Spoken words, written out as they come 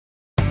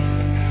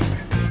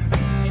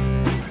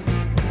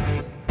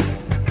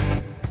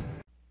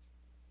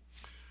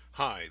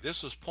Hi,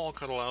 this is Paul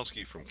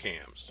Kotolowski from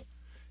CAMS,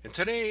 and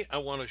today I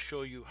want to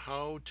show you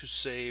how to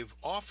save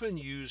often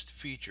used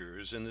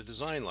features in the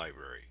design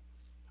library.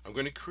 I'm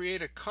going to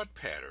create a cut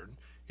pattern,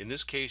 in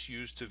this case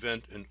used to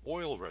vent an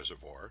oil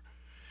reservoir,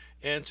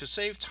 and to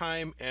save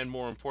time and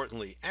more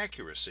importantly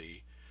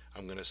accuracy,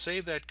 I'm going to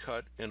save that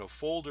cut in a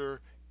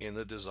folder in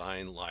the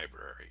design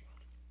library.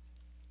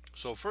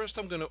 So first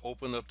I'm going to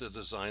open up the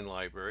design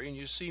library, and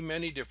you see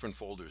many different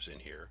folders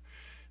in here.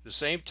 The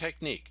same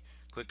technique.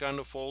 Click on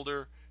the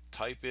folder,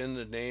 type in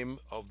the name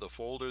of the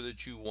folder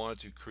that you want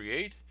to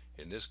create.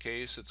 In this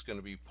case it's going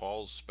to be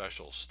Paul's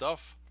Special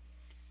Stuff,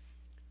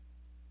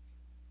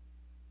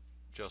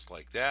 just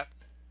like that.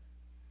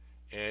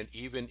 And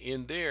even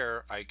in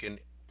there I can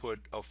put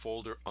a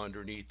folder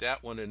underneath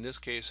that one. In this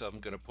case I'm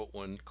going to put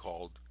one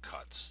called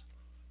Cuts.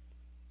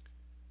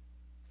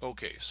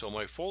 Okay, so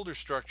my folder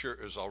structure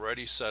is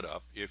already set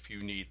up if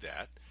you need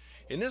that.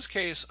 In this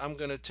case, I'm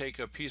going to take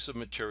a piece of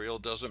material,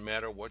 doesn't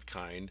matter what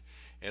kind,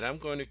 and I'm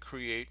going to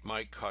create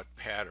my cut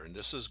pattern.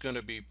 This is going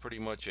to be pretty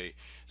much a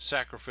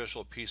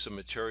sacrificial piece of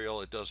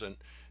material. It doesn't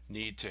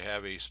need to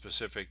have a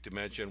specific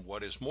dimension.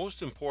 What is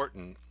most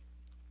important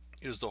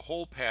is the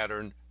whole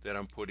pattern that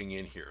I'm putting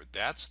in here.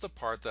 That's the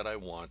part that I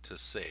want to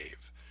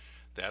save.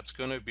 That's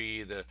going to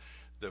be the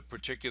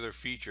particular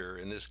feature,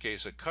 in this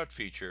case a cut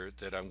feature,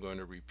 that I'm going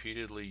to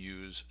repeatedly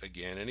use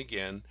again and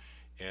again,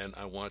 and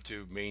I want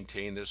to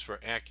maintain this for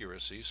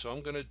accuracy. So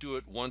I'm going to do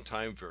it one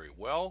time very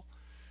well,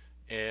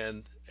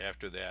 and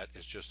after that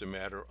it's just a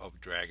matter of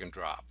drag and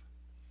drop.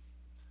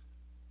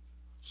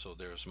 So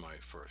there's my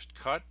first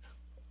cut.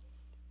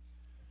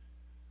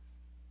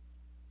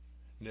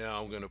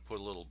 Now I'm going to put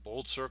a little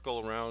bolt circle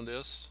around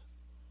this.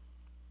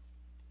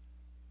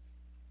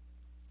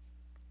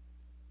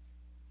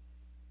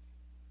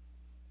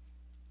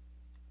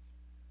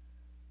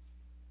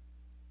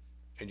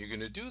 And you're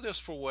going to do this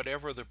for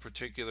whatever the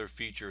particular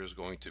feature is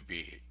going to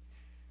be.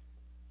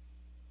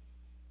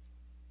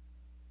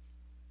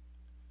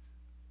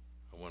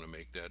 I want to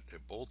make that a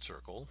bolt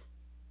circle.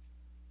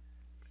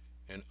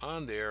 And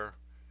on there,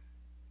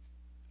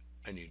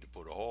 I need to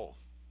put a hole.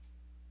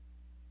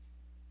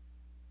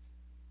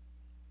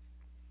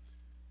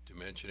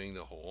 Dimensioning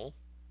the hole.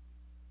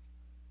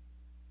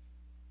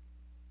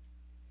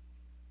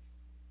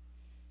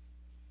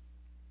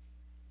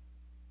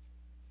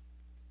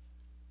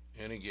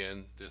 And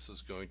again, this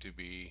is going to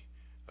be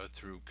a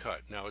through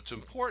cut. Now it's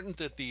important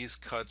that these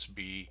cuts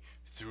be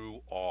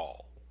through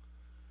all,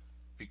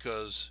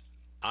 because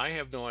I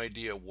have no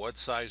idea what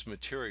size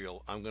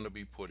material I'm going to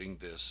be putting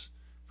this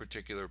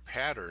particular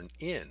pattern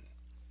in.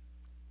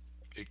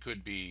 It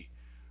could be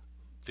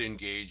thin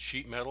gauge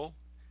sheet metal,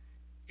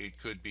 it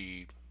could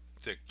be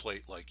thick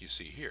plate like you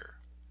see here,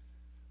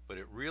 but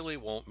it really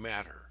won't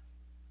matter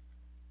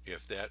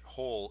if that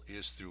hole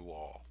is through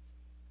all.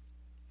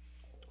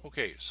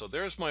 Okay, so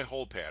there's my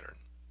hole pattern.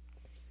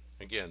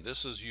 Again,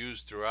 this is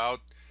used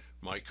throughout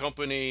my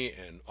company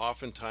and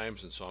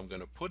oftentimes, and so I'm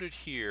going to put it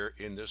here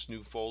in this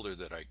new folder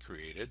that I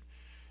created,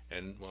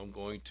 and I'm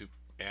going to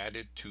add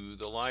it to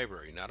the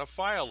library. Not a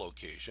file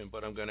location,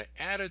 but I'm going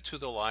to add it to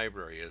the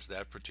library, as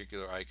that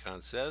particular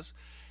icon says.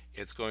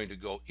 It's going to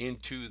go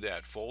into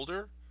that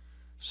folder.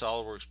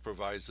 SOLIDWORKS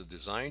provides the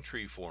design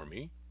tree for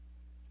me.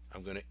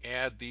 I'm going to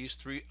add these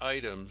three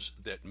items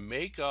that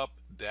make up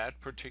that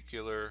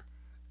particular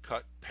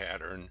cut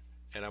pattern,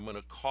 and I'm going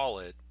to call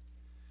it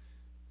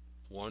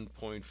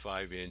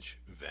 1.5 inch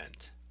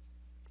vent.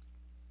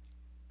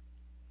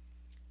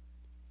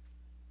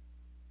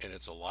 And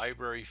it's a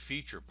library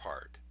feature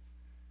part.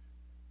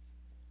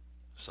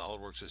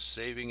 SOLIDWORKS is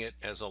saving it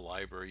as a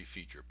library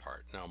feature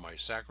part. Now my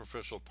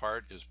sacrificial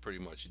part is pretty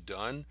much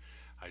done.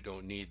 I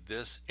don't need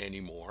this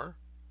anymore.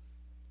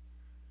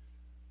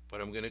 But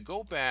I'm going to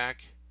go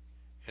back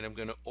and I'm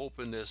going to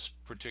open this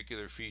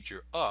particular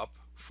feature up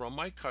from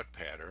my cut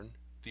pattern,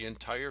 the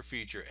entire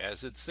feature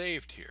as it's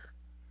saved here.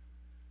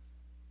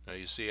 Now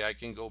you see I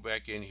can go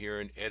back in here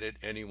and edit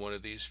any one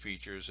of these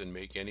features and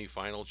make any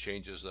final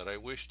changes that I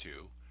wish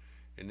to.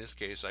 In this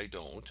case I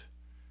don't.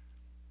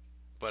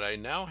 But I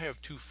now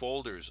have two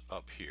folders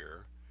up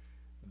here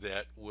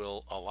that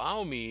will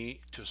allow me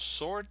to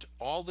sort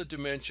all the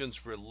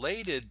dimensions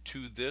related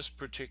to this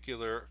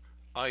particular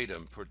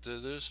item, to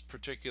this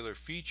particular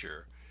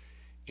feature,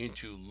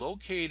 into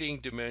locating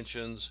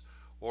dimensions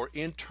or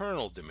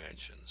internal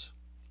dimensions.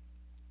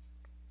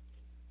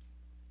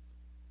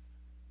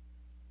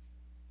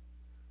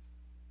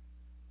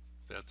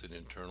 That's an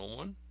internal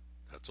one.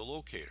 That's a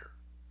locator.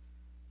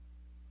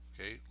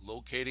 Okay,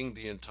 locating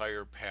the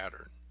entire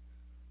pattern.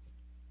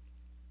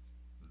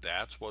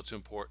 That's what's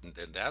important,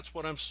 and that's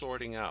what I'm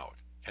sorting out,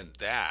 and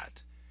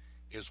that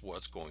is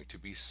what's going to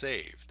be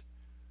saved.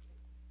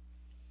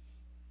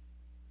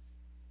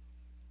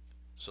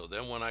 So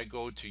then when I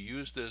go to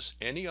use this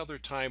any other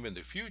time in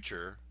the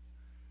future,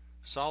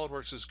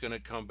 SOLIDWORKS is going to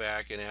come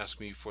back and ask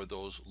me for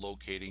those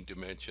locating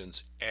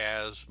dimensions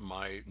as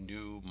my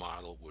new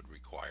model would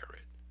require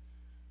it.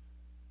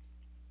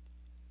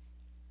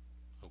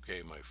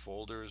 Okay, my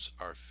folders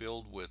are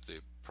filled with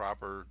the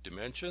proper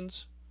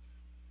dimensions.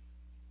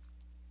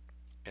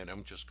 and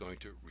I'm just going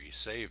to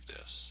resave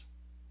this.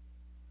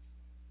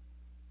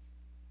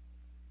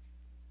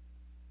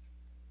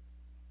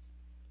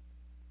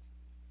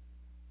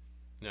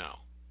 Now,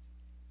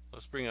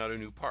 let's bring out a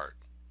new part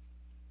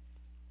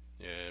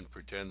and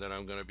pretend that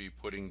I'm going to be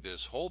putting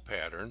this whole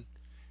pattern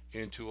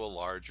into a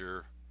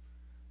larger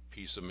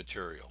piece of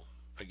material.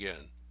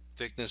 Again,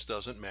 thickness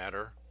doesn't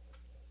matter.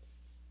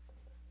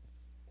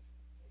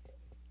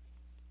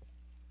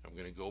 I'm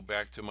going to go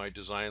back to my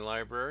design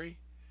library,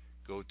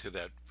 go to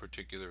that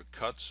particular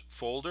cuts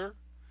folder.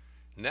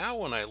 Now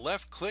when I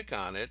left click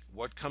on it,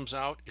 what comes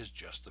out is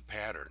just the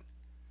pattern.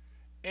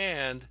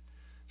 And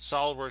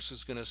SOLIDWORKS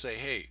is going to say,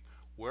 hey,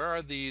 where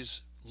are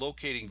these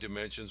locating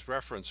dimensions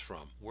referenced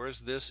from?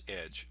 Where's this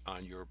edge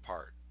on your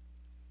part?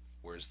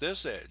 Where's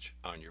this edge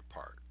on your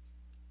part?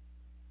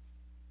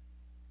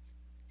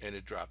 And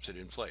it drops it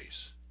in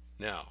place.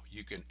 Now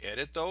you can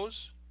edit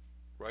those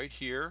right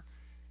here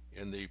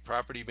in the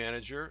property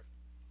manager.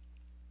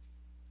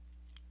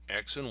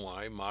 X and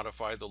Y,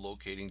 modify the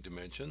locating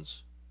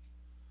dimensions,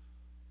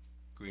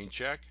 green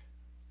check,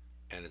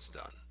 and it's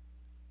done.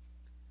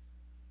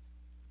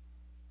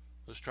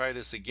 Let's try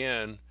this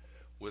again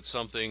with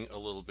something a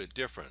little bit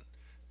different.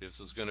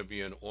 This is going to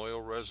be an oil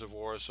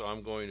reservoir, so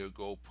I'm going to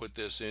go put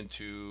this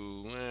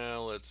into,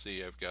 well, let's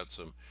see, I've got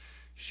some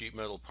sheet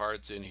metal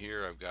parts in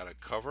here. I've got a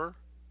cover.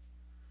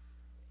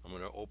 I'm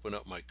going to open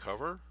up my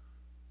cover,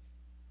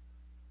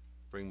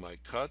 bring my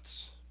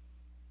cuts.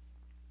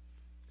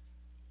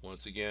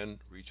 Once again,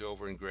 reach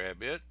over and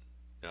grab it.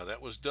 Now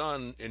that was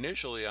done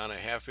initially on a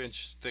 1/2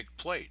 inch thick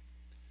plate.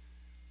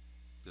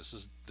 This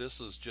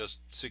is just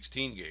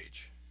 16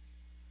 gauge.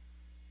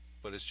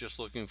 But it's just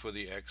looking for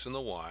the X and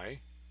the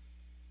Y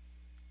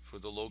for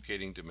the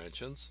locating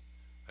dimensions.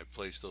 I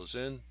place those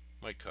in,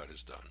 my cut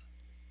is done.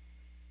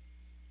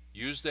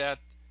 Use that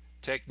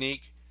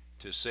technique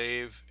to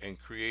save and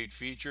create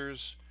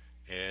features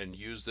and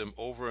use them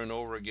over and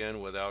over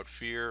again without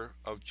fear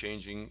of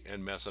changing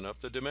and messing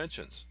up the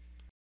dimensions.